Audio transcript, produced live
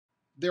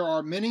There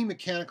are many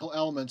mechanical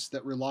elements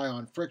that rely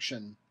on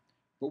friction,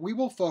 but we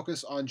will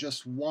focus on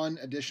just one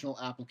additional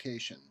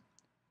application,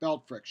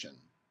 belt friction.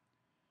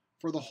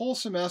 For the whole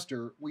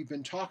semester, we've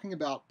been talking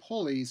about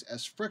pulleys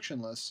as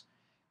frictionless,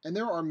 and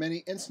there are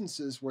many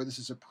instances where this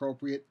is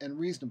appropriate and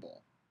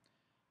reasonable.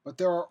 But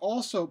there are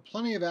also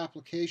plenty of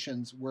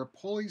applications where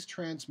pulleys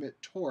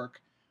transmit torque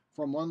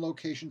from one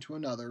location to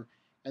another,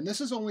 and this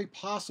is only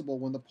possible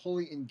when the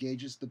pulley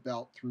engages the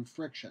belt through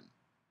friction.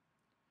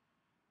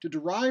 To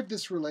derive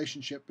this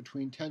relationship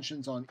between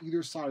tensions on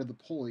either side of the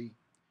pulley,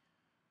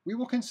 we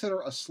will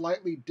consider a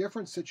slightly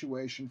different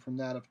situation from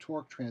that of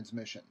torque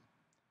transmission.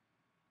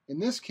 In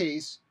this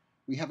case,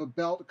 we have a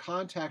belt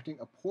contacting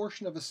a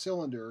portion of a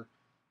cylinder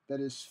that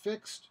is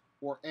fixed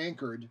or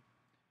anchored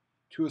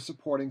to a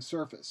supporting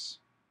surface.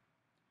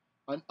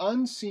 An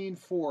unseen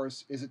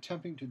force is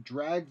attempting to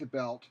drag the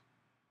belt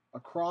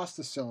across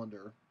the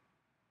cylinder,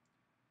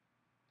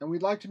 and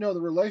we'd like to know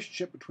the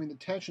relationship between the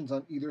tensions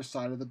on either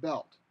side of the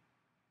belt.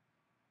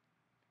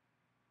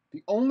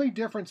 The only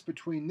difference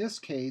between this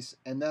case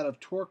and that of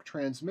torque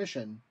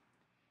transmission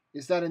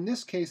is that in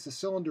this case the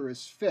cylinder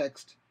is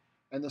fixed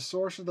and the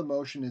source of the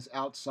motion is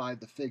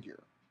outside the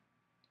figure.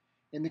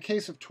 In the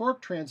case of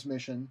torque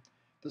transmission,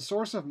 the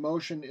source of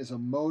motion is a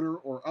motor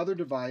or other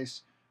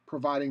device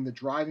providing the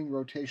driving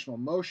rotational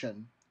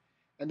motion,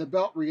 and the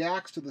belt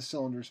reacts to the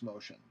cylinder's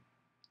motion.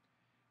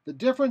 The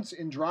difference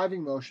in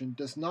driving motion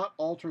does not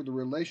alter the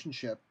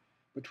relationship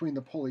between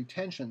the pulley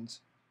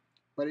tensions,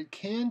 but it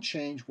can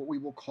change what we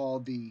will call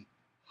the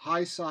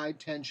high side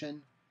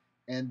tension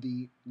and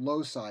the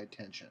low side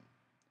tension.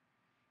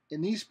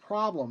 In these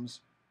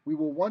problems, we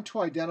will want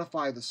to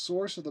identify the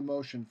source of the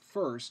motion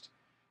first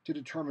to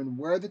determine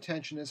where the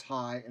tension is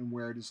high and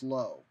where it is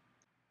low.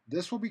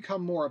 This will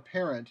become more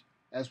apparent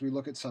as we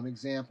look at some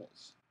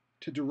examples.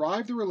 To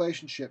derive the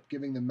relationship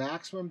giving the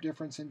maximum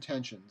difference in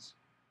tensions,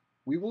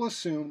 we will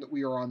assume that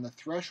we are on the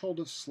threshold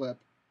of slip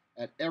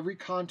at every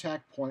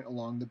contact point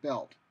along the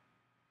belt.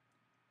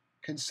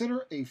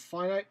 Consider a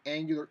finite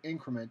angular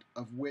increment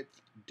of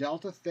width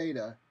delta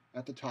theta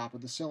at the top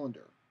of the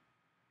cylinder.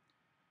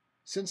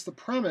 Since the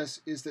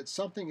premise is that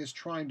something is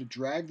trying to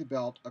drag the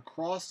belt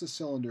across the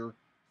cylinder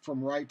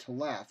from right to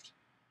left,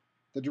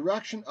 the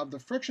direction of the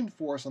friction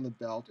force on the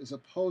belt is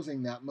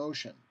opposing that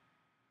motion.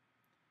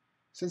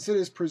 Since it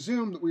is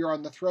presumed that we are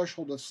on the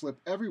threshold of slip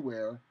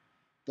everywhere,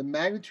 the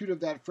magnitude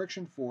of that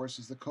friction force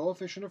is the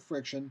coefficient of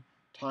friction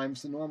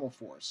times the normal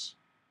force.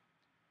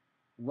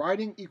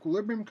 Writing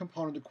equilibrium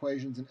component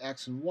equations in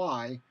x and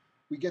y,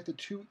 we get the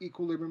two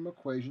equilibrium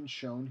equations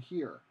shown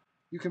here.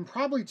 You can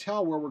probably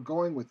tell where we're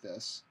going with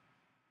this.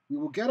 We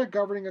will get a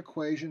governing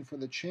equation for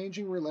the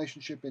changing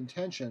relationship in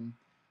tension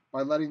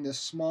by letting this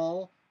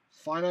small,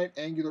 finite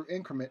angular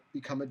increment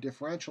become a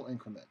differential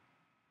increment.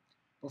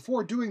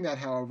 Before doing that,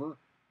 however,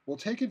 we'll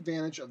take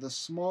advantage of the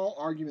small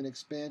argument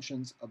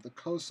expansions of the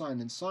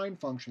cosine and sine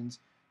functions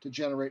to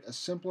generate a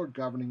simpler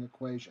governing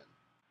equation.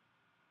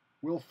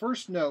 We'll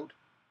first note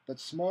that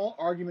small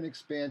argument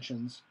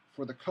expansions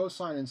for the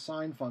cosine and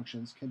sine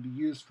functions can be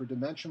used for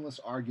dimensionless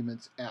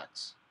arguments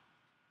x.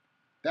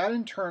 That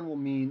in turn will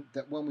mean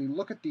that when we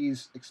look at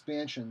these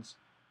expansions,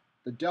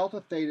 the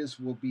delta thetas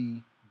will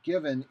be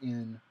given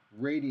in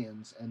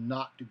radians and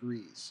not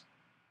degrees.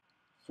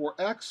 For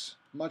x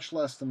much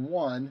less than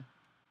 1,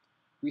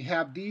 we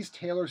have these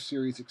Taylor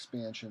series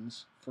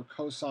expansions for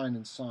cosine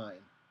and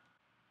sine.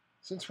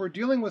 Since we're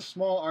dealing with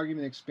small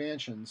argument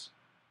expansions,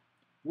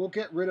 we'll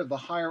get rid of the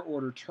higher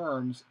order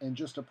terms and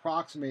just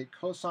approximate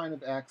cosine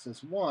of x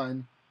as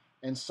 1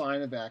 and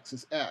sine of x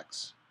as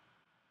x.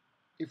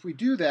 If we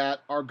do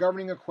that, our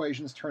governing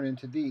equations turn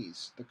into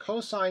these. The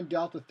cosine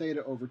delta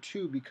theta over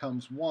 2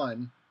 becomes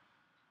 1,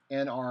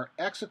 and our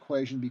x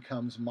equation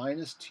becomes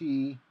minus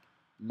t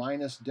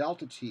minus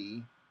delta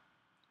t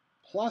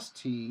plus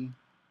t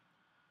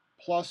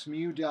plus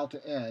mu delta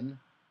n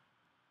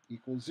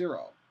equals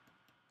 0.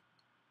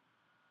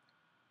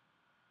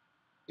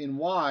 In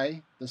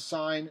y, the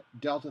sine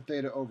delta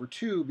theta over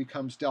 2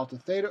 becomes delta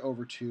theta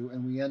over 2,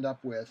 and we end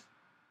up with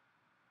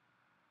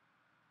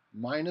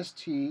minus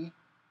t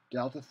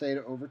delta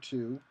theta over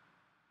 2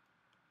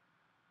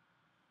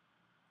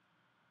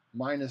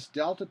 minus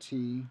delta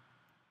t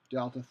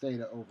delta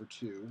theta over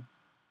 2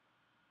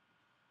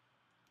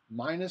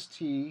 minus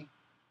t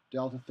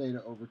delta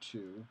theta over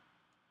 2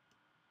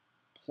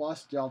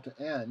 plus delta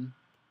n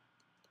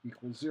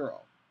equals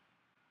 0.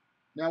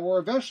 Now we're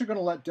eventually going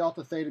to let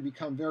delta theta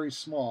become very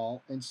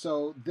small, and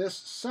so this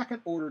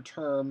second order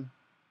term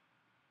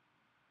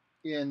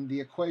in the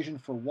equation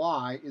for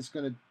y is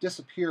going to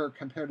disappear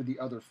compared to the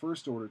other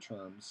first order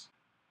terms.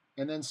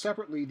 And then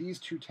separately these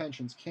two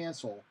tensions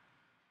cancel,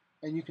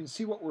 and you can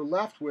see what we're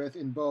left with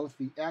in both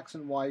the x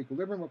and y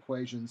equilibrium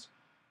equations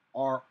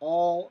are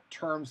all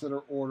terms that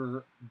are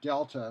order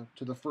delta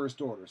to the first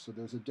order. So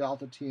there's a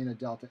delta t and a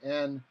delta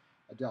n,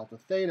 a delta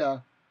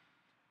theta,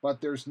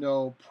 but there's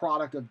no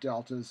product of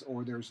deltas,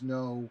 or there's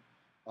no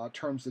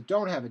terms that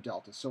don't have a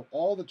delta. So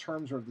all the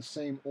terms are of the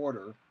same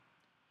order,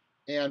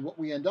 and what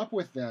we end up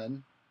with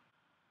then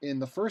in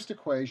the first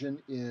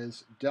equation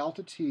is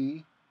delta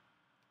T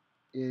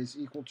is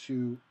equal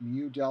to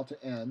mu delta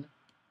N,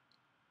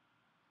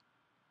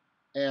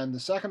 and the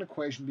second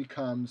equation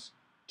becomes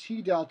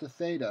T delta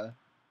theta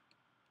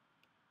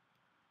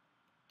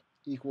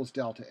equals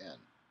delta N.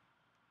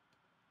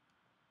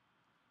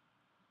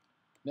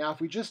 Now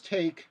if we just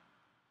take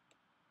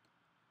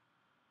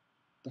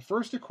the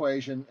first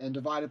equation and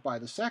divide it by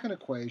the second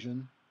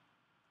equation,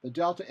 the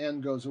delta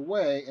N goes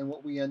away, and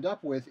what we end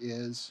up with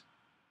is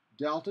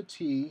delta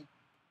T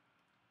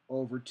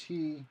over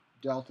T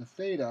delta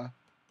theta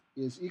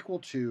is equal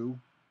to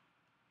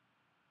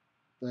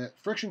the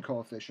friction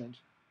coefficient,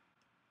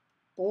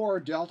 or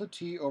delta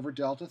T over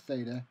delta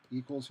theta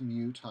equals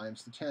mu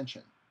times the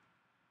tension.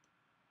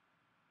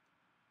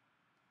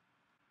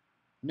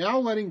 Now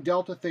letting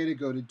delta theta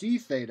go to d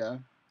theta,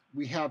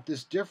 we have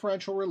this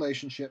differential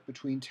relationship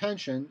between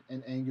tension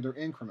and angular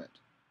increment.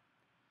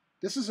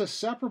 This is a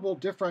separable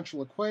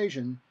differential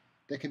equation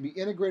that can be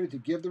integrated to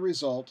give the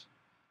result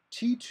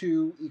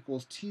T2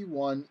 equals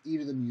T1 e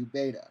to the mu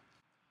beta.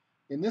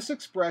 In this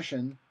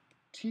expression,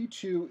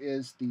 T2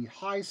 is the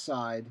high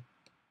side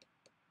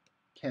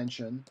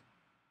tension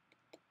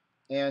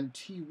and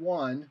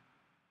T1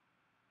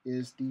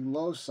 is the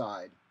low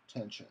side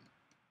tension.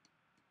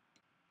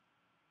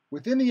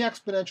 Within the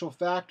exponential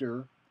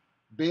factor,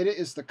 beta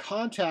is the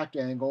contact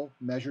angle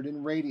measured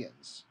in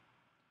radians.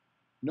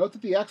 Note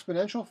that the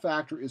exponential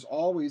factor is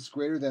always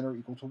greater than or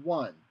equal to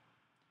 1.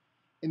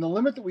 In the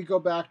limit that we go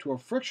back to a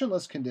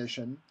frictionless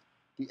condition,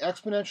 the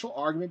exponential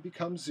argument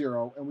becomes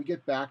 0 and we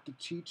get back to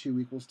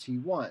T2 equals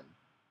T1.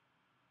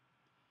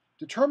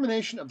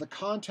 Determination of the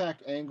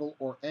contact angle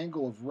or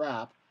angle of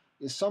wrap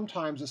is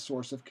sometimes a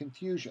source of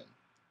confusion.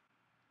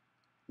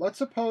 Let's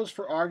suppose,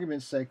 for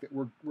argument's sake, that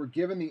we're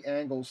given the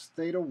angles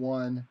theta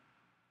 1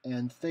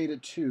 and theta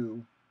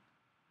 2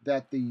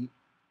 that the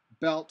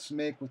belts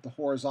make with the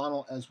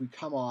horizontal as we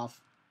come off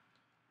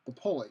the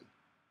pulley.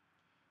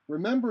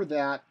 Remember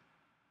that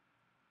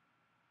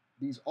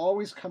these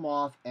always come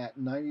off at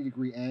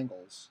 90-degree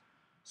angles,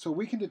 so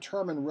we can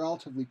determine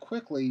relatively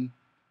quickly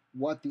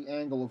what the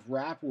angle of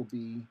wrap will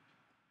be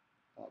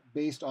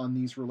based on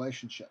these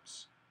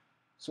relationships.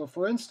 So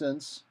for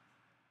instance,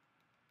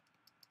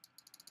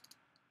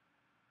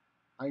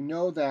 I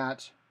know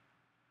that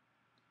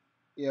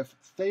if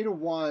theta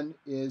 1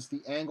 is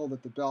the angle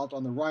that the belt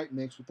on the right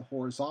makes with the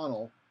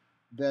horizontal,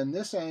 then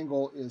this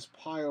angle is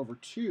pi over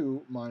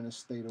 2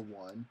 minus theta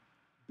 1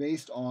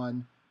 based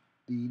on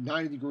the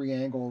 90-degree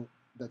angle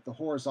that the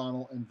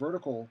horizontal and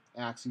vertical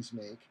axes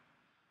make.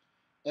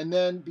 And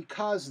then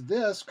because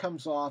this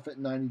comes off at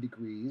 90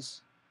 degrees,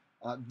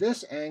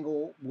 this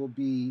angle will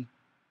be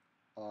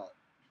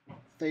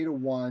theta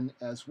 1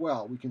 as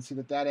well. We can see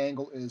that that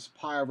angle is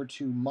pi over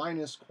 2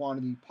 minus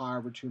quantity pi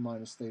over 2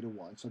 minus theta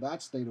 1. So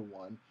that's theta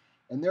 1,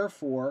 and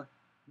therefore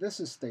this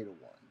is theta 1.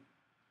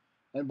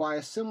 And by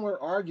a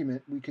similar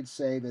argument, we could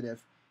say that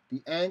if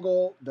the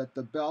angle that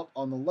the belt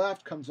on the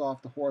left comes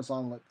off the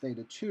horizontal at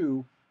theta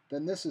 2,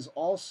 then this is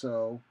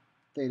also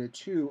theta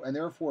 2, and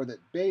therefore that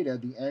beta,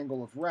 the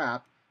angle of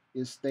wrap,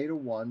 is theta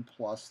 1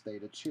 plus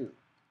theta 2.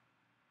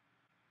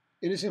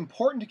 It is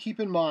important to keep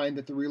in mind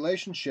that the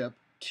relationship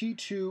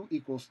T2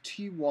 equals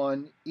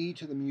T1 e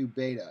to the mu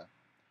beta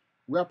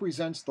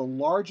represents the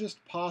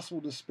largest possible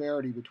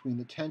disparity between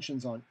the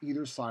tensions on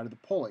either side of the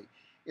pulley.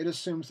 It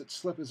assumes that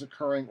slip is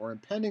occurring or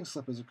impending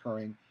slip is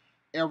occurring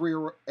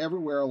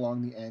everywhere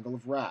along the angle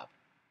of wrap.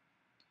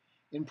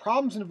 In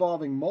problems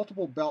involving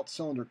multiple belt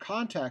cylinder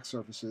contact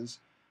surfaces,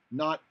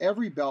 not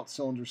every belt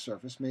cylinder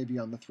surface may be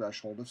on the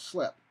threshold of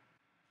slip.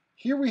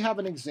 Here we have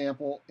an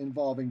example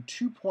involving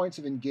 2 points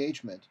of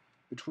engagement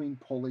between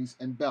pulleys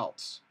and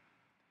belts.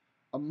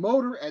 A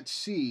motor at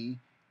C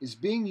is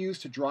being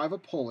used to drive a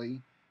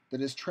pulley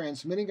that is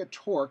transmitting a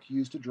torque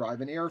used to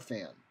drive an air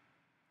fan.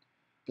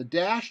 The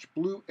dashed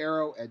blue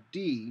arrow at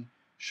D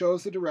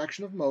shows the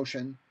direction of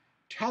motion,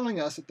 telling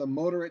us that the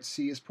motor at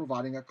C is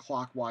providing a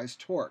clockwise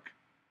torque.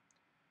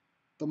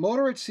 The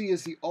motor at C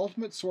is the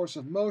ultimate source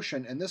of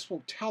motion, and this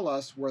will tell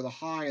us where the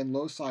high and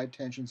low side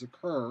tensions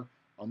occur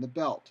on the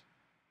belt.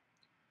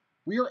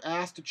 We are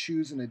asked to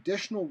choose an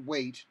additional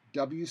weight,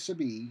 W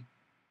sub E,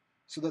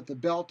 so that the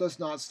belt does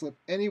not slip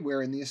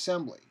anywhere in the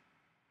assembly.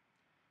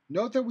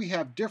 Note that we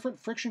have different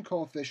friction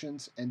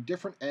coefficients and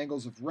different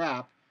angles of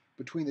wrap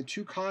between the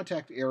two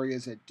contact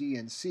areas at D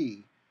and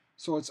C,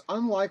 so it's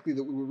unlikely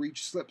that we will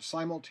reach slip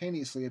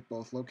simultaneously at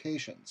both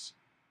locations.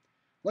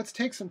 Let's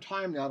take some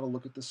time now to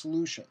look at the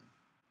solution.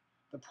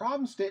 The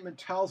problem statement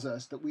tells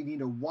us that we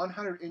need a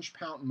 100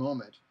 inch-pound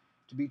moment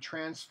to be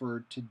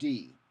transferred to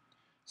D.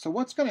 So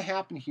what's going to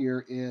happen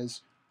here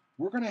is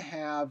we're going to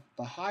have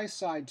the high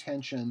side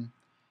tension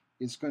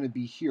is going to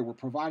be here. We're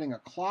providing a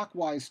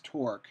clockwise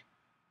torque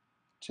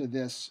to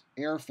this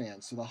air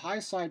fan. So the high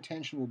side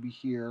tension will be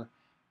here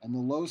and the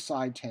low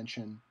side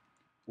tension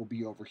will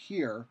be over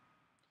here.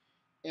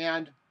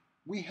 And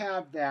we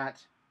have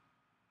that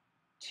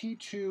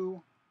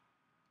T2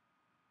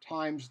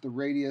 times the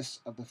radius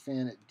of the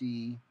fan at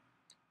D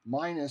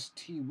minus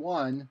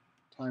T1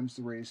 times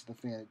the radius of the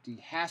fan at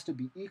D has to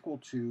be equal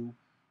to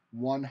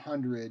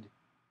 100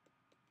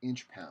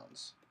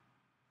 inch-pounds.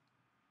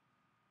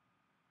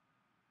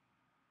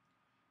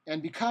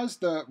 And because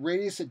the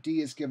radius at D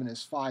is given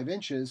as 5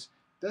 inches,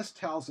 this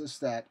tells us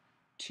that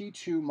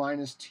T2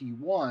 minus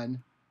T1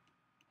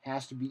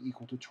 has to be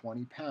equal to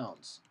 20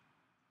 pounds.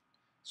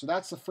 So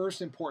that's the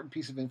first important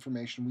piece of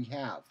information we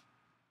have.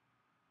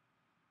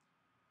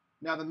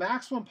 Now, the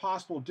maximum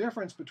possible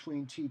difference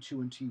between T2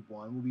 and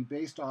T1 will be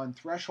based on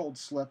threshold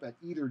slip at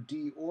either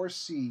D or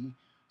C,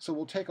 so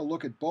we'll take a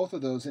look at both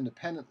of those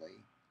independently.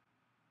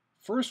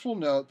 First, we'll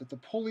note that the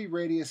pulley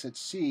radius at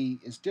C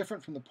is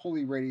different from the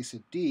pulley radius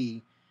at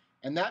D,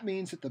 and that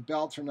means that the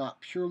belts are not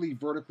purely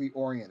vertically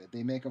oriented.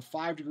 They make a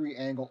 5-degree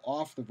angle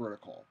off the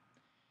vertical.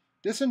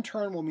 This in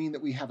turn will mean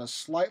that we have a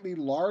slightly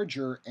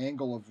larger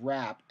angle of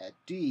wrap at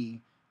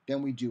D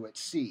than we do at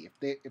C.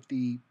 If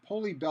the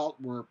pulley belt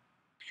were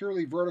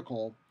purely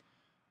vertical,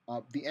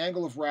 the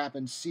angle of wrap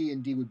in C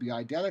and D would be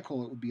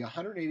identical. It would be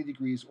 180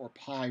 degrees or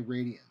pi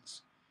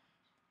radians.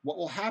 What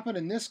will happen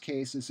in this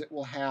case is it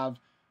will have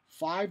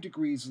 5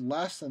 degrees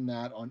less than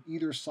that on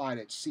either side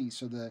at C.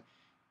 So the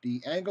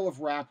angle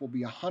of wrap will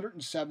be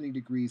 170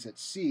 degrees at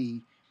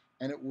C,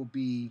 and it will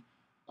be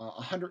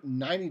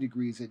 190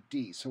 degrees at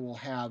D. So we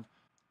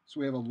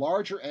have a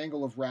larger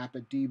angle of wrap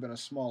at D but a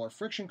smaller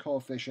friction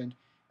coefficient,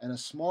 and a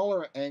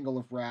smaller angle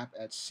of wrap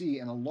at C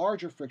and a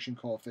larger friction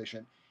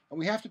coefficient. And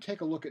we have to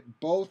take a look at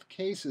both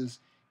cases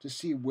to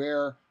see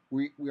where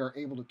we are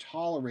able to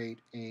tolerate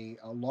a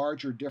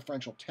larger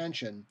differential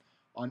tension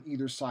on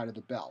either side of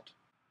the belt.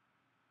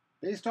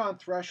 Based on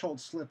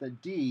threshold slip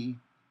at D,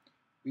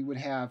 we would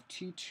have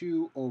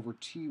T2 over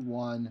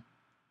T1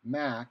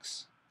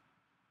 max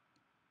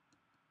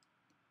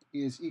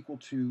is equal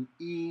to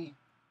E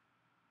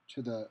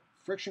to the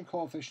friction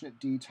coefficient at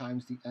D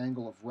times the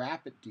angle of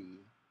wrap at D.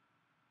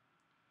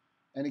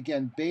 And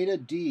again, beta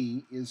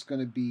D is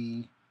going to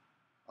be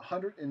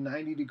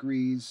 190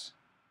 degrees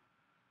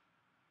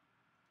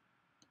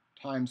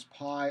times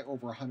pi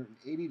over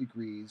 180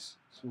 degrees.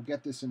 So we'll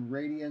get this in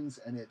radians,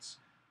 and it's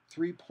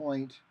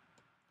 3.316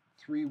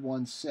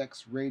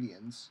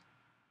 radians.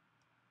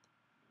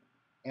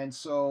 And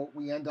so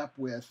we end up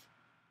with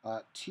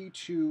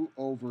T2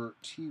 over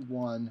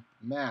T1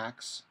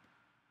 max.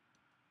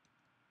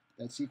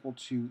 That's equal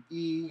to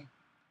E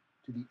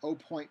to the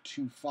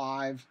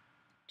 0.25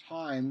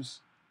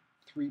 times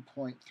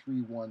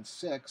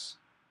 3.316.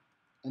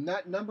 And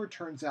that number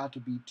turns out to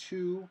be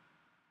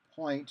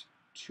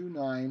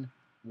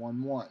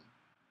 2.2911.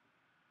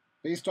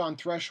 Based on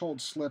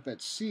threshold slip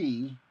at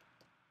C,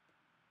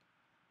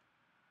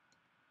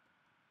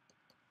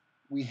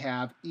 we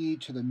have E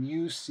to the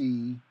mu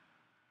C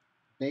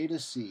beta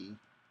C.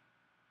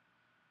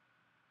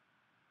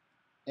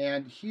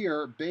 And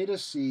here, beta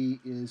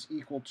C is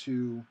equal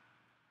to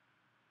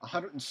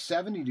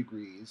 170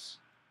 degrees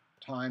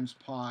times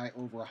pi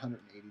over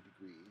 180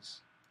 degrees.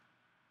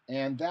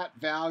 And that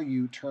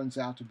value turns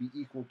out to be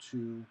equal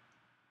to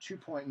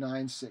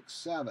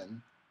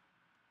 2.967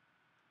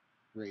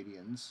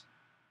 radians.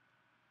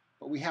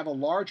 But we have a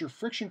larger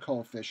friction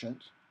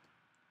coefficient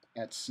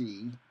at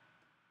C.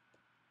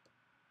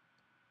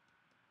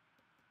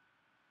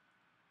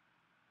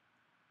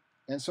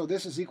 And so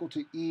this is equal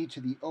to E to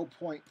the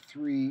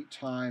 0.3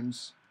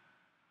 times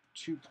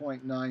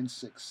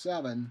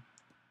 2.967,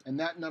 and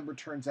that number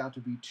turns out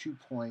to be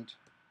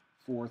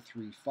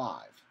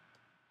 2.435.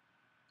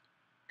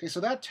 Okay, so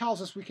that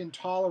tells us we can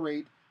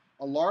tolerate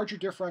a larger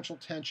differential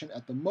tension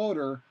at the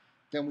motor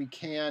than we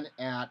can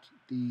at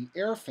the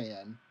air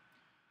fan,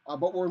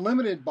 but we're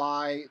limited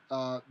by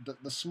the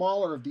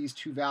smaller of these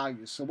two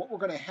values. So what we're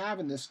going to have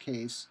in this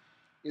case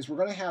is we're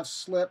going to have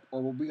slip,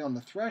 or we'll be on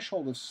the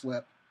threshold of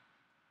slip,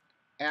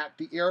 at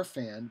the air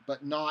fan,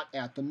 but not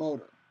at the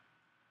motor.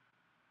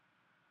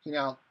 Okay,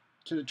 now,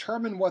 to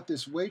determine what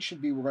this weight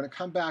should be, we're going to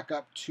come back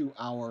up to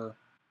our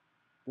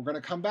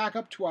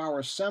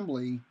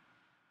assembly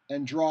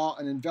and draw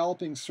an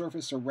enveloping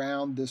surface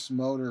around this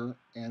motor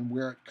and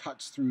where it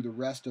cuts through the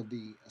rest of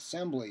the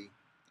assembly.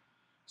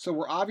 So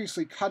we're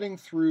obviously cutting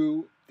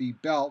through the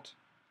belt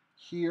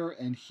here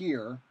and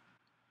here,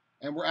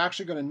 and we're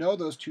actually going to know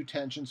those two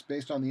tensions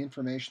based on the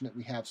information that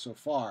we have so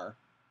far.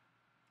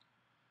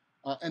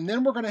 And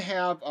then we're going to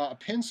have a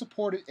pin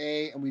support at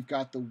A, and we've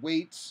got the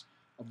weights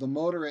of the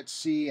motor at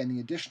C and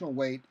the additional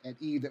weight at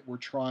E that we're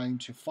trying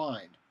to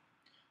find.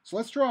 So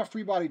let's draw a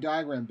free body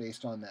diagram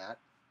based on that.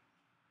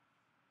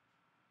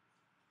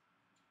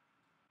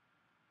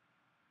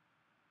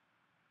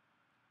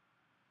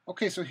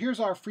 Okay, so here's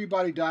our free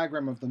body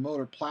diagram of the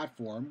motor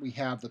platform. We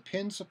have the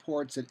pin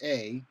supports at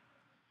A.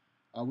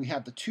 We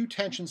have the two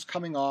tensions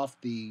coming off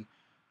the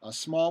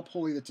small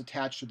pulley that's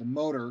attached to the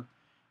motor,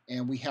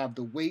 and we have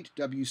the weight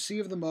WC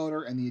of the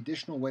motor and the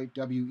additional weight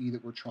WE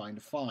that we're trying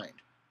to find.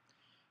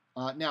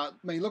 Now, it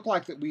may look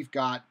like that we've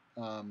got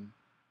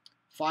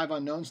 5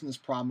 unknowns in this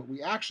problem, but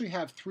we actually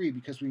have 3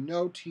 because we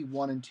know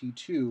T1 and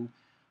T2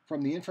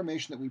 from the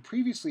information that we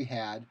previously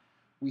had.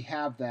 We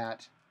have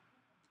that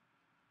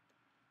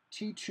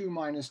T2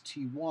 minus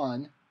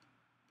T1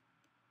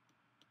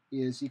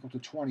 is equal to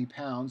 20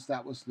 pounds.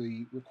 That was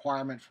the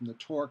requirement from the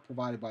torque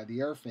provided by the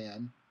air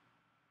fan,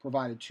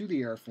 provided to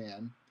the air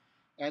fan.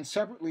 And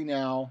separately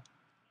now,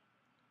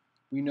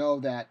 we know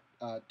that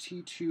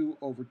T2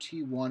 over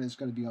T1 is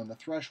going to be on the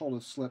threshold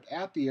of slip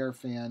at the air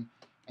fan,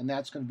 and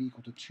that's going to be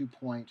equal to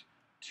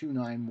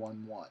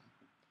 2.2911.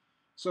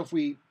 So if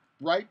we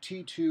write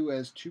T2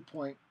 as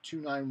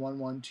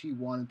 2.2911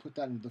 T1 and put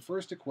that into the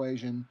first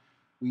equation,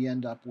 we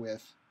end up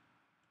with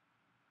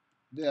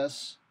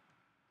this,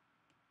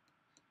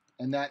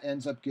 and that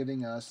ends up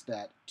giving us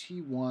that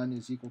T1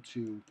 is equal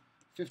to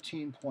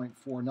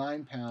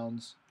 15.49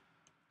 pounds,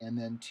 and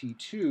then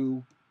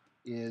T2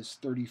 is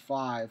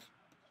 35.49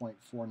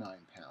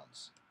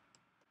 pounds.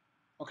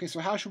 Okay, so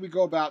how should we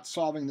go about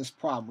solving this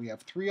problem? We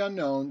have three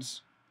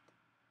unknowns,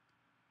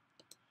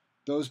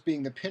 those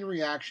being the pin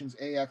reactions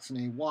AX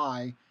and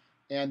AY,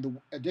 and the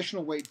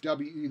additional weight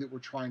WE that we're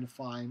trying to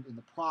find in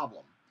the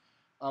problem.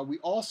 We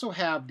also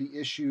have the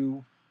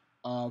issue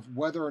of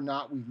whether or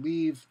not we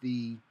leave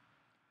the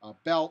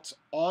belts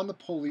on the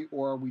pulley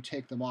or we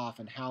take them off,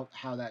 and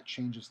how that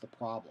changes the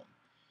problem.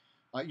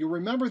 You'll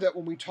remember that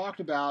when we talked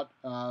about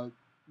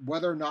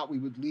whether or not we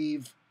would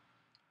leave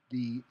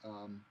the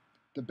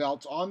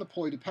belts on the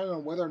pulley, depending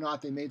on whether or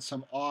not they made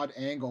some odd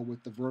angle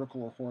with the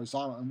vertical or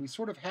horizontal, and we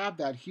sort of have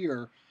that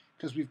here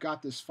because we've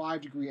got this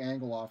 5-degree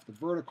angle off the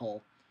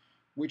vertical,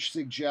 which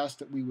suggests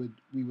that we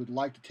would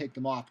like to take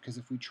them off, because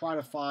if we try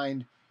to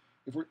find,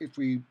 if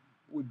we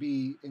would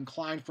be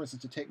inclined, for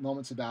instance, to take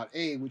moments about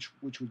A, which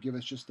would give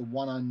us just the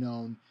one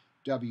unknown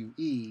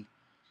WE,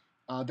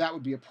 that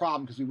would be a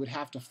problem, because we would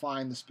have to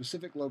find the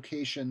specific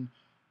location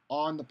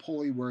on the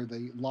pulley where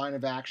the line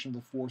of action of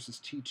the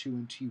forces T2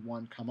 and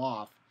T1 come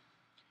off.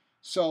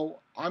 So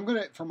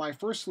for my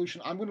first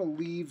solution, I'm going to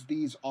leave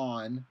these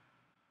on,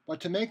 but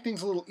to make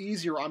things a little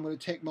easier, I'm going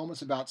to take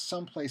moments about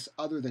someplace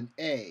other than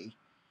A.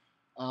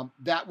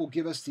 That will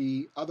give us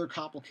the other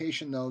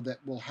complication, though, that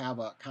we'll have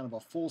a kind of a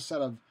full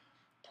set of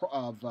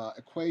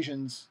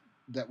equations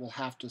that we'll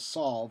have to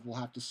solve. We'll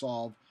have to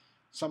solve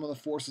some of the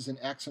forces in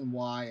X and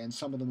Y, and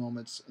some of the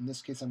moments, in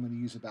this case I'm going to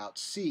use about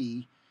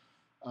C.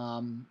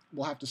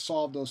 We'll have to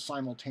solve those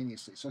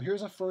simultaneously. So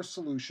here's a first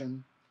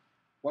solution.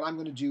 What I'm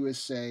going to do is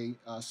say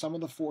sum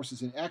of the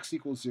forces in X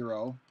equals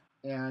 0,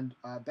 and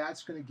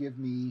that's going to give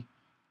me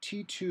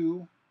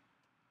T2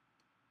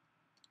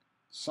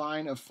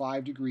 sine of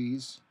 5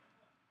 degrees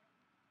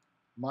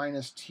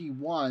minus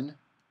T1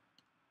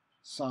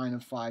 sine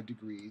of 5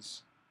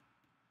 degrees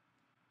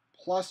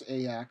plus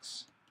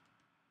AX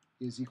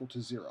is equal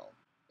to 0.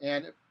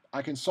 And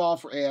I can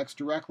solve for AX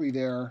directly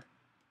there.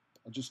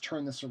 I'll just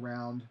turn this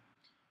around,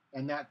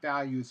 and that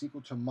value is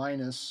equal to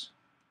minus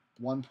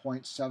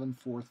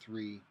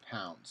 1.743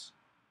 pounds.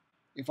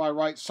 If I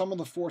write sum of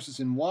the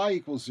forces in Y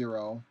equals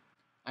 0,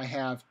 I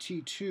have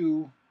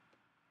T2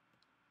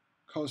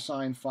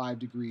 cosine 5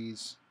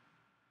 degrees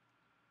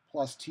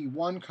plus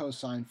T1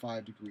 cosine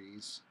 5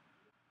 degrees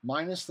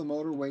minus the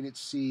motor weight at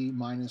C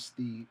minus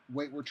the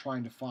weight we're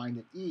trying to find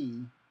at E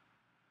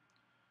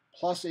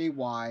plus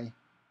AY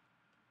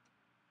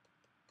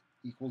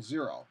equals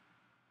 0.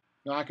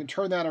 Now I can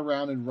turn that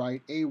around and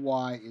write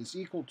AY is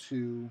equal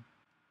to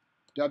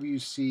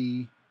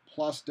WC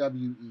plus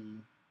WE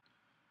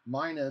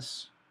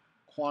minus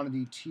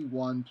quantity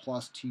T1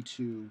 plus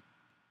T2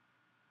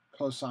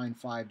 cosine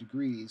 5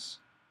 degrees.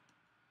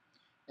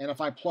 And if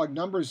I plug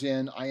numbers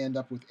in, I end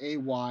up with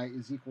AY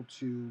is equal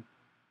to,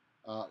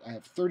 I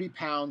have 30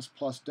 pounds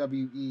plus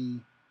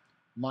WE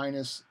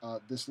minus,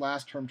 this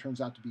last term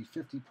turns out to be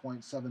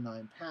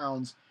 50.79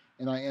 pounds,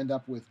 and I end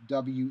up with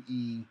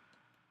WE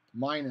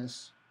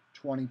minus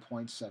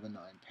 20.79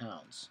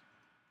 pounds.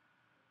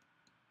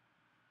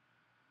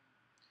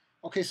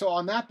 Okay, so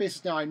on that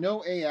basis now I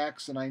know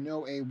AX and I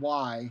know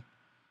AY,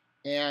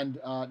 and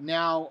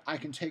now I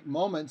can take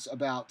moments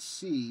about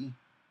C,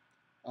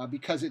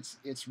 because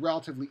it's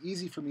relatively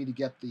easy for me to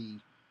get the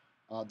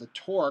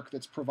torque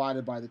that's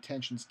provided by the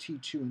tensions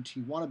T2 and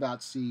T1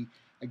 about C.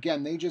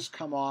 Again, they just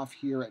come off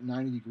here at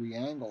 90-degree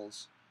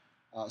angles.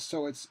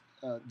 So it's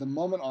the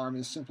moment arm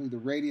is simply the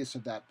radius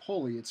of that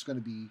pulley. It's going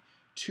to be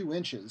 2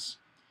 inches.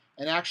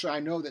 And actually, I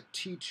know that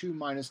T2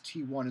 minus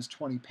T1 is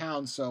 20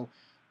 pounds, so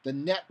the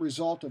net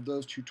result of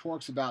those two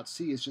torques about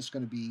C is just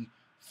going to be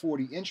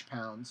 40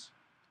 inch-pounds.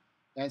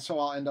 And so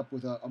I'll end up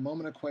with a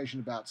moment equation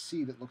about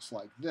C that looks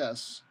like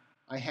this.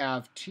 I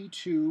have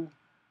T2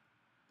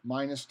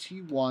 minus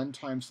T1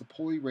 times the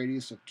pulley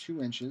radius of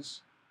 2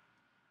 inches.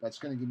 That's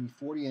going to give me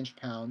 40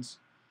 inch-pounds.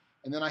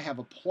 And then I have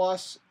a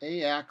plus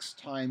AX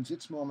times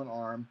its moment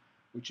arm,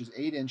 which is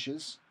 8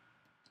 inches.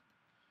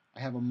 I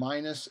have a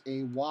minus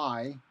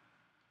AY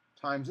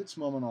times its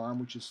moment arm,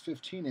 which is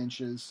 15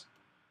 inches,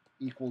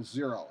 equals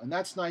 0. And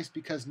that's nice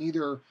because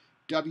neither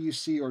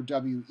WC or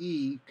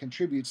WE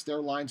contributes. Their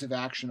lines of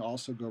action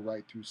also go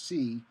right through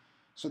C.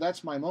 So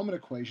that's my moment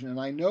equation, and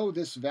I know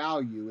this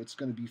value, it's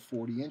going to be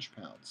 40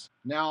 inch-pounds.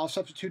 Now I'll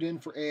substitute in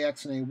for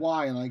AX and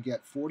AY, and I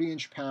get 40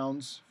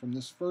 inch-pounds from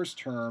this first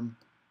term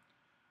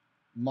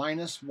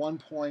minus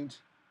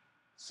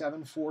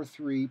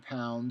 1.743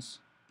 pounds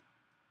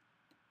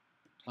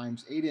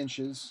times 8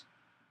 inches.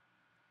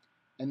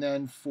 And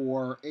then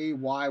for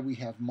AY, we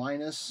have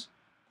minus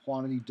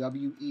quantity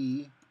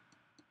WE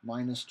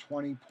minus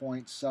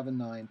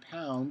 20.79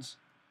 pounds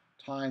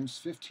times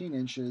 15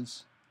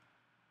 inches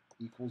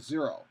equals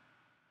 0.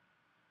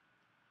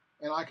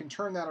 And I can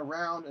turn that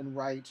around and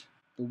write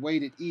the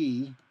weight at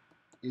E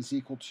is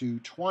equal to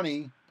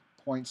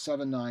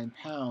 20.79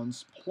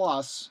 pounds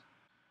plus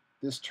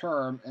this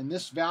term, and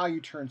this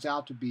value turns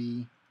out to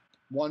be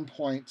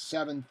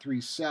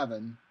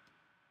 1.737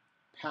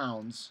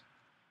 pounds.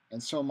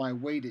 And so my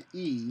weight at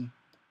E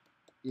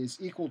is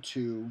equal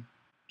to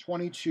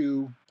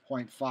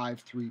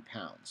 22.53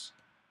 pounds.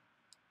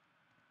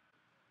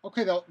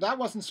 Okay, though, that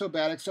wasn't so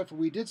bad, except for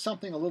we did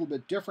something a little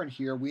bit different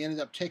here. We ended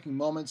up taking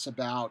moments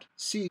about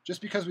C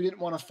just because we didn't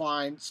want to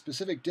find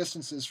specific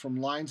distances from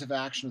lines of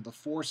action of the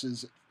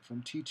forces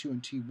from T2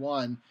 and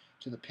T1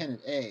 to the pin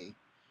at A.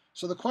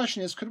 So the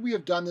question is, could we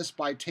have done this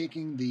by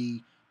taking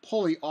the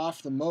pulley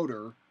off the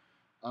motor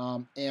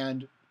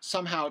and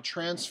somehow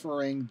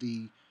transferring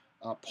the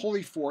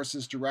pulley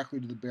forces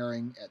directly to the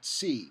bearing at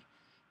C?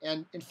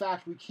 And in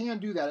fact, we can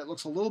do that. It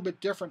looks a little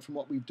bit different from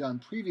what we've done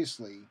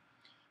previously.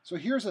 So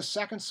here's a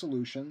second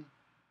solution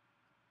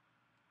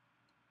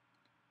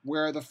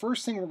where the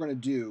first thing we're going to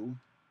do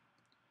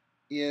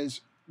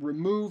is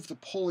remove the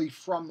pulley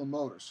from the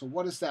motor. So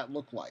what does that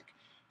look like?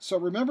 So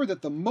remember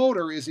that the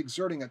motor is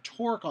exerting a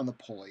torque on the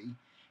pulley,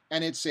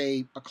 and it's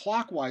a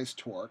clockwise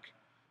torque.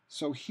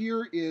 So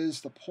here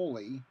is the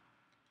pulley,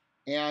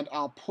 and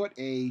I'll put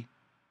a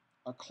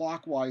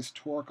clockwise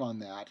torque on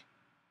that,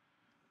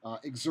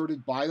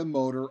 exerted by the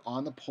motor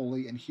on the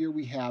pulley, and here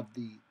we have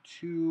the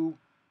two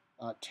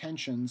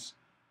tensions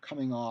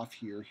coming off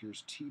here.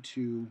 Here's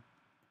T2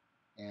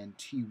 and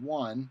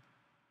T1.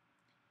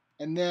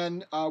 And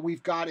then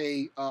we've got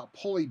a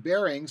pulley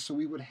bearing, so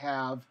we would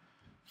have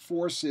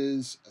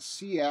forces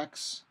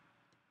CX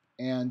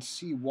and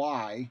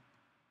CY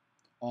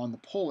on the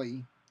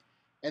pulley.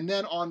 And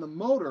then on the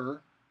motor,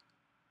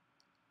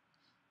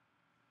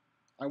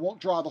 I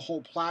won't draw the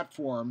whole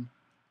platform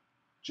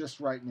just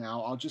right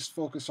now. I'll just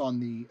focus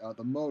on the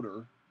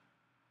motor.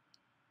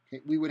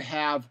 Okay, we would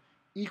have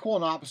equal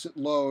and opposite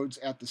loads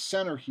at the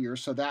center here,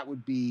 so that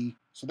would be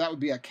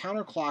a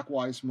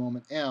counterclockwise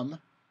moment M,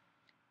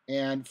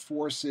 and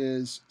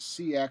forces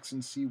CX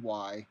and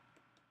CY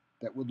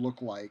that would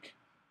look like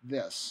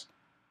this.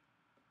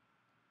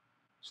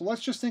 So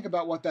let's just think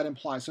about what that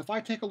implies. So if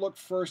I take a look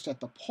first at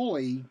the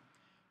pulley,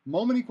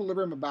 moment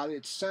equilibrium about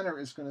its center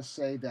is going to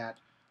say that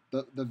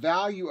the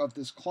value of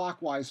this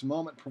clockwise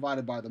moment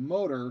provided by the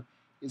motor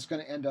is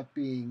going to end up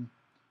being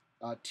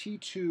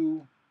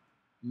T2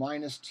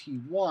 minus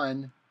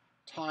T1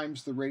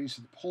 times the radius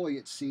of the pulley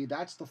at C.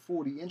 That's the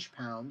 40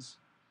 inch-pounds,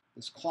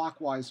 this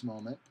clockwise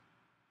moment.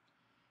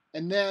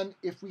 And then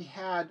if we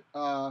had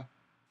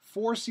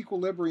force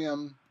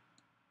equilibrium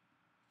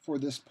for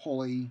this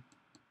pulley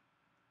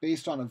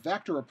based on a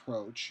vector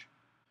approach,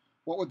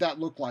 what would that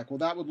look like? Well,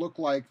 that would look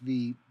like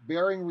the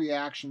bearing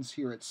reactions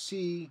here at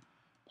C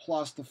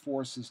plus the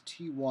forces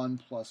T1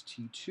 plus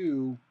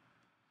T2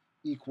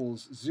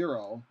 equals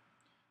 0,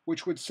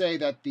 which would say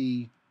that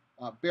the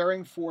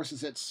bearing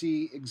forces at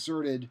C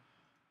exerted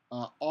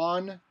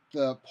on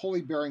the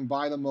pulley bearing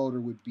by the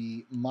motor would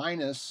be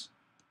minus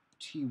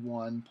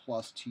T1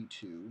 plus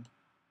T2.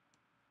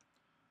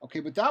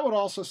 Okay, but that would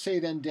also say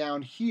then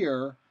down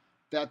here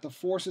that the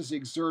forces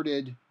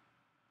exerted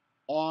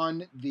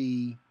on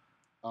the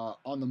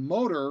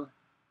motor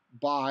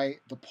by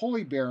the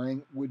pulley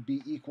bearing would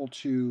be equal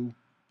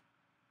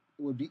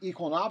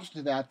and opposite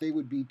to that. They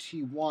would be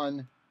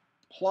T1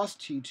 plus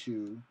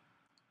T2.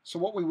 So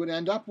what we would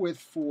end up with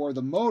for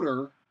the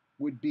motor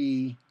would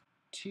be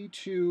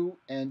T2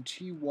 and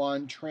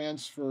T1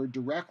 transferred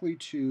directly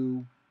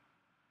to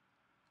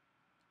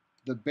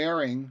the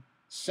bearing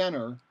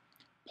center,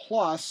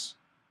 plus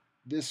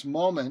this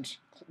moment,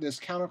 this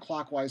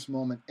counterclockwise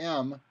moment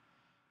M,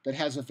 that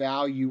has a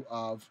value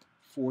of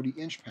 40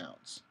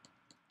 inch-pounds.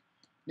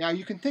 Now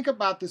you can think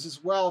about this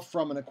as well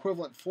from an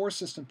equivalent force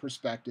system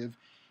perspective.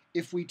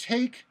 If we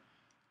take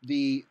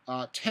the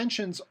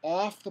tensions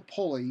off the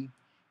pulley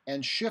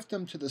and shift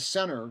them to the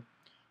center,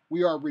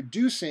 we are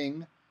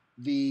reducing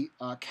the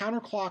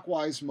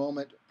counterclockwise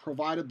moment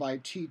provided by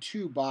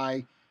T2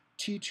 by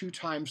T2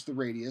 times the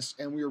radius,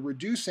 and we are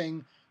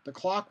reducing the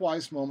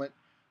clockwise moment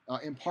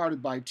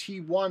imparted by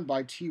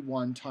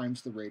T1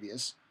 times the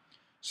radius.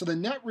 So the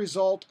net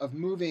result of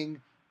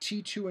moving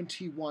T2 and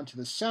T1 to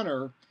the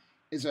center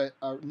is a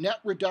net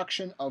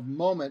reduction of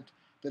moment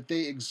that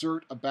they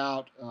exert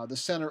about the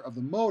center of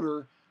the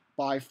motor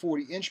by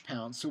 40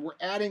 inch-pounds. So we're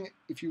adding,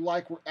 if you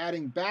like, we're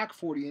adding back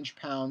 40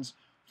 inch-pounds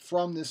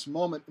from this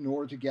moment in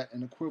order to get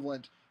an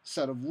equivalent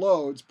set of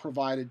loads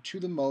provided to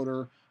the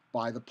motor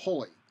by the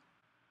pulley.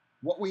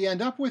 What we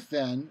end up with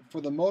then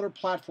for the motor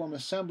platform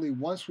assembly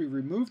once we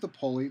remove the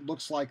pulley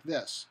looks like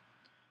this.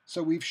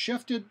 So we've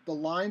shifted the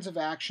lines of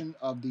action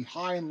of the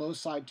high and low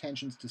side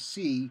tensions to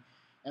C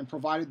and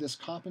provided this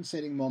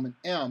compensating moment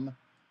M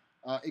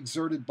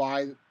exerted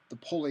by the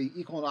pulley,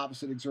 equal and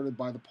opposite exerted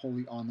by the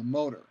pulley on the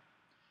motor.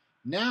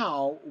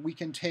 Now we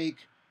can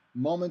take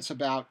moments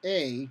about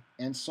A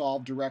and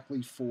solve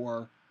directly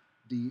for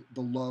the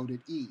load at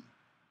E.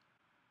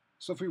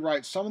 So if we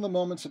write sum of the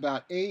moments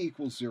about A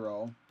equals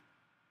 0,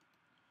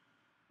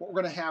 what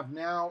we're going to have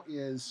now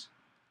is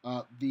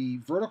the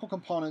vertical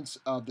components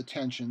of the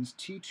tensions,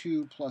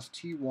 T2 plus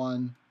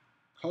T1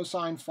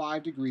 cosine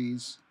 5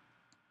 degrees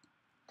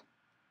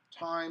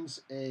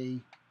times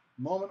a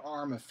moment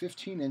arm of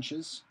 15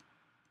 inches.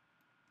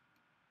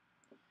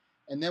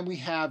 And then we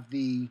have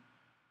the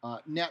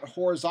net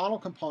horizontal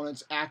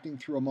components acting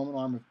through a moment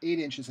arm of 8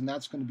 inches, and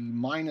that's going to be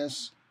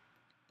minus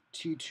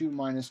T2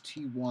 minus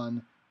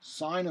T1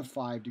 sine of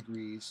 5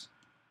 degrees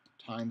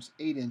times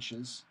 8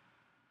 inches.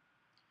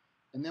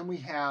 And then we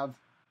have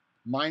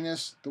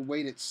minus the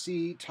weight at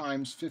C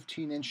times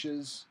 15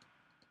 inches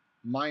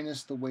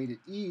minus the weight at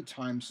E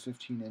times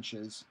 15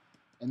 inches.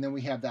 And then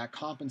we have that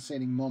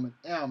compensating moment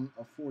M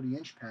of 40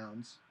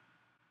 inch-pounds.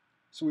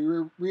 So we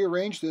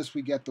rearrange this,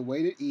 we get the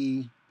weight at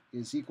E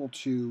is equal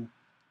to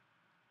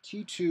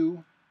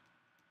T2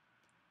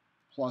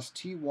 plus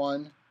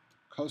T1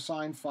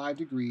 cosine 5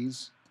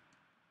 degrees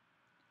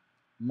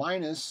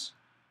minus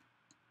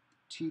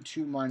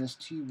T2 minus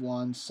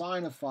T1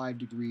 sine of 5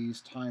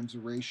 degrees times a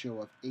ratio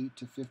of 8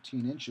 to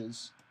 15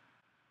 inches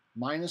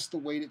minus the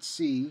weight at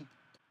C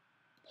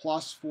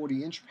plus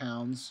 40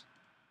 inch-pounds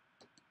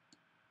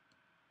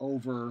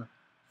over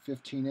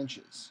 15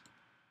 inches.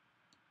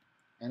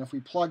 And if we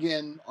plug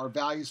in our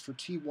values for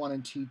T1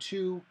 and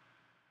T2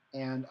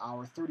 and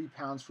our 30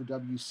 pounds for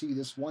WC,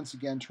 this once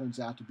again turns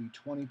out to be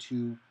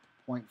 22.53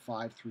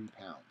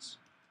 pounds.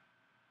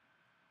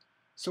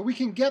 So we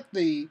can get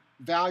the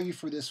value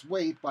for this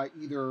weight by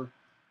either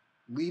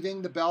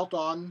leaving the belt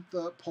on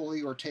the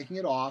pulley or taking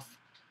it off.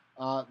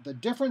 The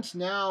difference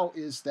now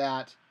is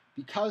that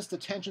because the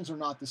tensions are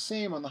not the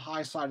same on the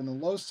high side and the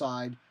low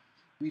side,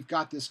 we've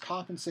got this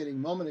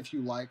compensating moment, if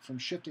you like, from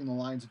shifting the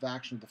lines of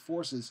action of the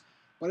forces,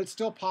 but it's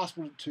still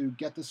possible to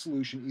get the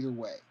solution either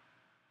way.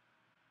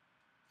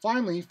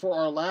 Finally, for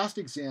our last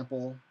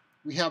example,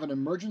 we have an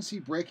emergency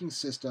braking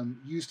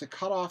system used to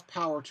cut off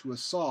power to a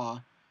saw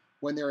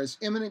when there is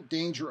imminent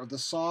danger of the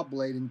saw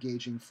blade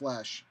engaging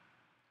flesh.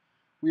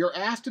 We are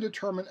asked to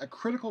determine a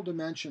critical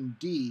dimension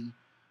D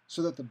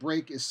so that the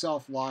brake is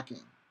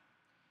self-locking.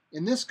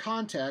 In this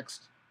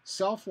context,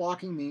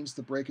 self-locking means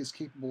the brake is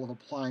capable of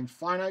applying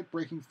finite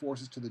braking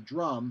forces to the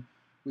drum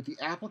with the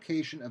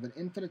application of an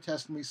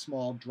infinitesimally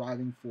small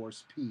driving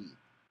force P.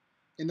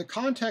 In the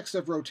context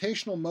of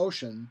rotational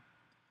motion,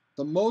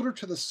 the motor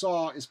to the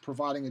saw is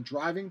providing a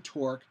driving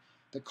torque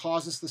that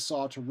causes the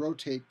saw to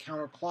rotate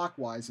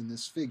counterclockwise in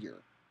this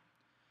figure.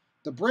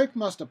 The brake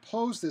must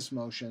oppose this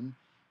motion,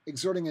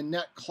 exerting a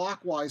net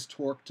clockwise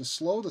torque to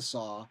slow the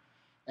saw,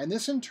 and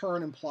this in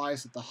turn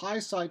implies that the high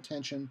side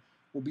tension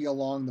will be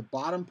along the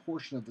bottom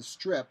portion of the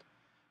strip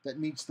that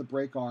meets the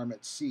brake arm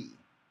at C.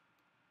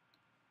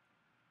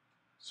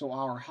 So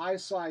our high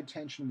side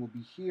tension will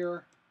be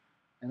here,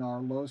 and our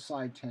low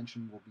side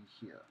tension will be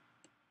here.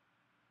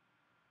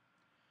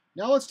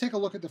 Now let's take a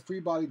look at the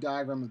free body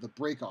diagram of the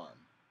brake arm.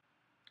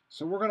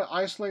 So we're going to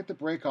isolate the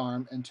brake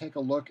arm and take a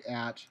look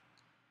at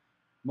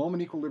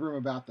moment equilibrium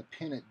about the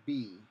pin at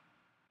B.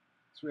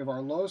 So we have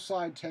our low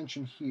side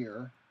tension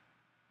here,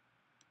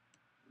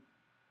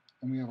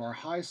 and we have our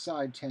high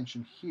side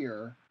tension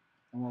here,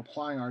 and we're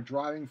applying our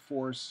driving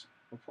force,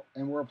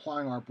 and we're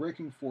applying our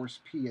braking force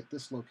P at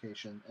this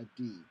location at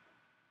D.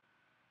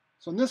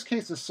 So in this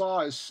case, the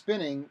saw is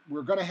spinning.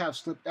 We're going to have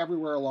slip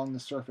everywhere along the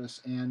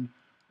surface, and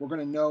we're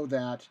going to know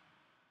that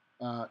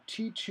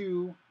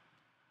T2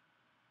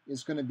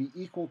 is going to be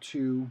equal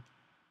to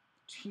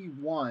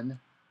T1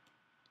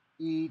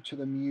 e to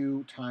the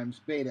mu times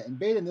beta. And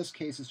beta in this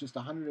case is just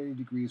 180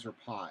 degrees or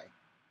pi.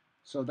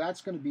 So that's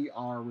going to be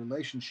our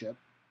relationship.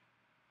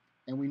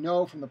 And we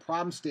know from the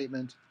problem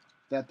statement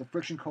that the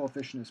friction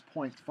coefficient is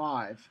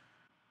 0.5.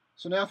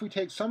 So now if we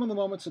take sum of the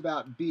moments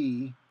about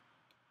B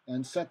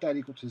and set that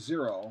equal to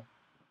 0,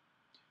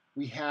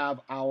 we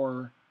have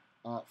our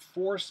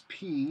force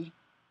P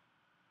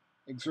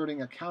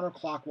exerting a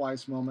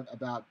counterclockwise moment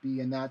about B,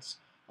 and that's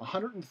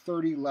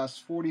 130 less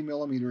 40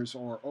 millimeters,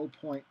 or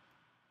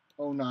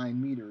 0.09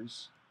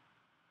 meters.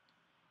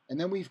 And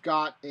then we've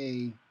got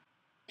a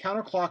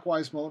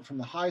counterclockwise moment from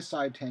the high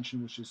side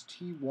tension, which is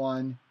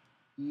T1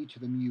 e to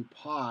the mu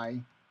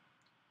pi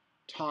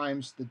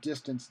times the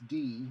distance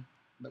D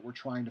that we're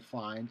trying to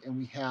find. And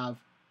we have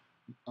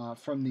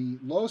from the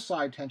low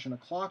side tension a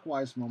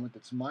clockwise moment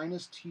that's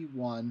minus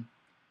T1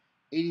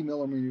 80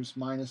 millimeters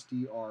minus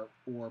D, or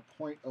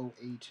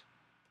 0.08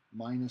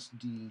 minus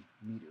D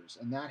meters,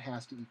 and that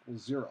has to equal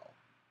 0.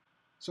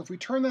 So if we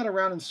turn that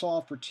around and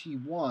solve for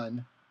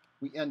T1,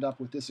 we end up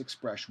with this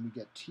expression. We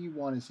get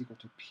T1 is equal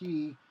to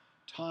P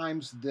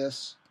times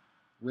this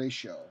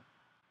ratio.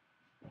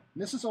 And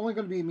this is only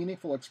going to be a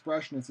meaningful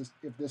expression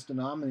if this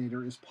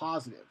denominator is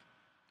positive.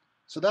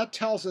 So that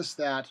tells us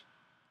that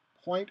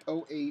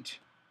 0.08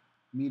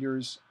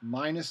 meters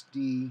minus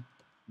D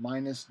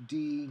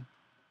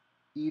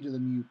e to the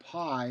mu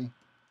pi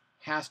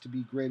has to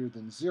be greater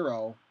than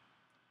 0.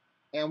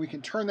 And we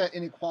can turn that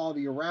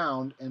inequality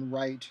around and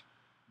write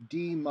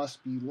d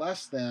must be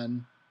less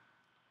than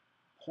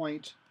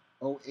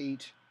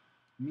 0.08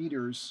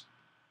 meters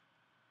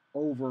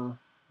over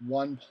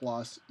 1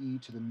 plus e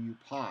to the mu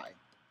pi.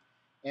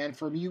 And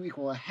for mu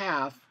equal to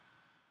half,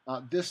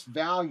 this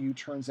value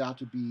turns out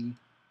to be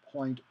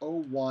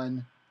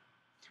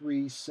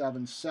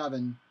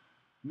 0.01377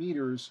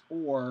 meters,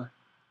 or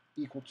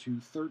equal to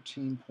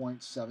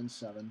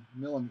 13.77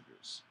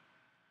 millimeters.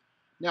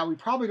 Now, we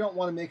probably don't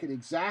want to make it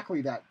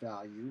exactly that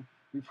value.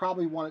 We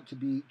probably want it to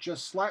be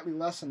just slightly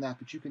less than that,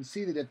 but you can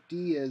see that if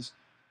d is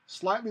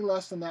slightly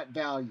less than that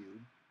value,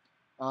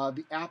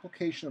 the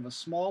application of a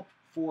small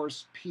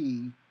force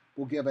P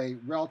will give a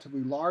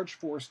relatively large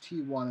force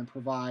T1 and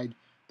provide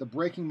the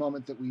braking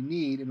moment that we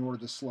need in order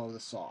to slow the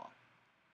saw.